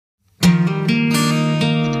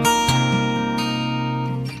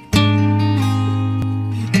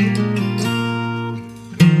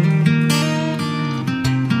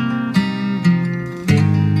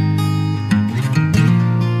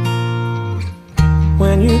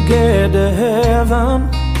get to heaven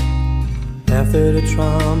after the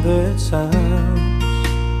trumpet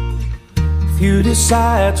sounds, if you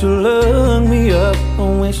decide to look me up,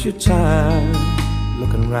 don't waste your time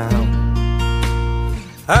looking round.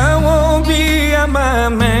 I won't be at my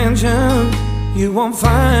mansion, you won't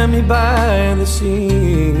find me by the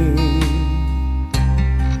sea.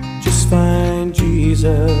 Just find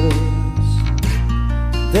Jesus,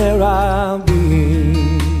 there I'll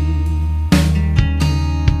be.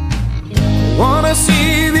 I wanna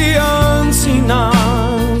see the unseen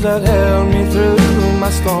arms that held me through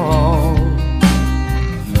my storm.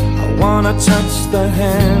 I wanna touch the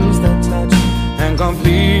hands that touch and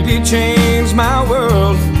completely change my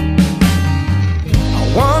world. I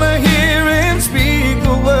wanna hear him speak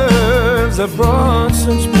the words that brought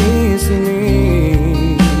such peace to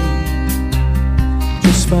me.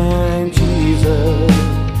 Just find Jesus,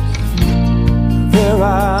 there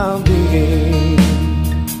I'll be.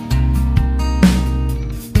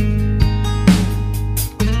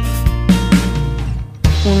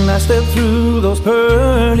 When I step through those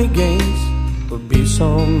pearly gates, there'll be so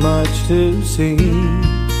much to see.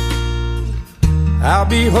 I'll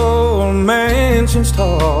behold mansions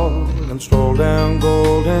tall and stroll down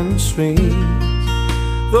golden streets.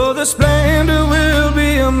 Though the splendor will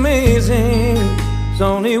be amazing, there's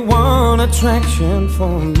only one attraction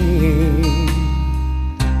for me.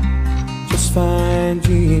 Just find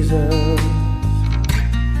Jesus,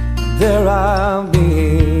 there I'll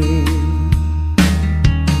be.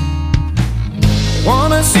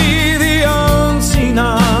 Wanna see the unseen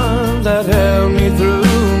arms that held me through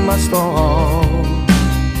my storm.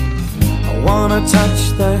 I wanna touch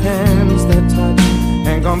the hands that touch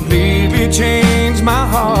and completely change my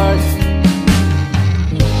heart.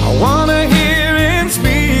 I wanna hear him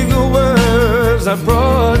speak the words that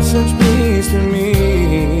brought such peace to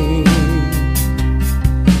me.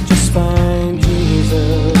 Just find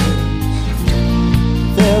Jesus,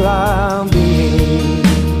 there I'll be.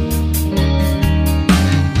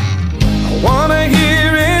 Wanna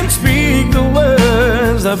hear him speak the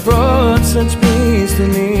words that brought such peace to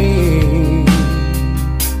me.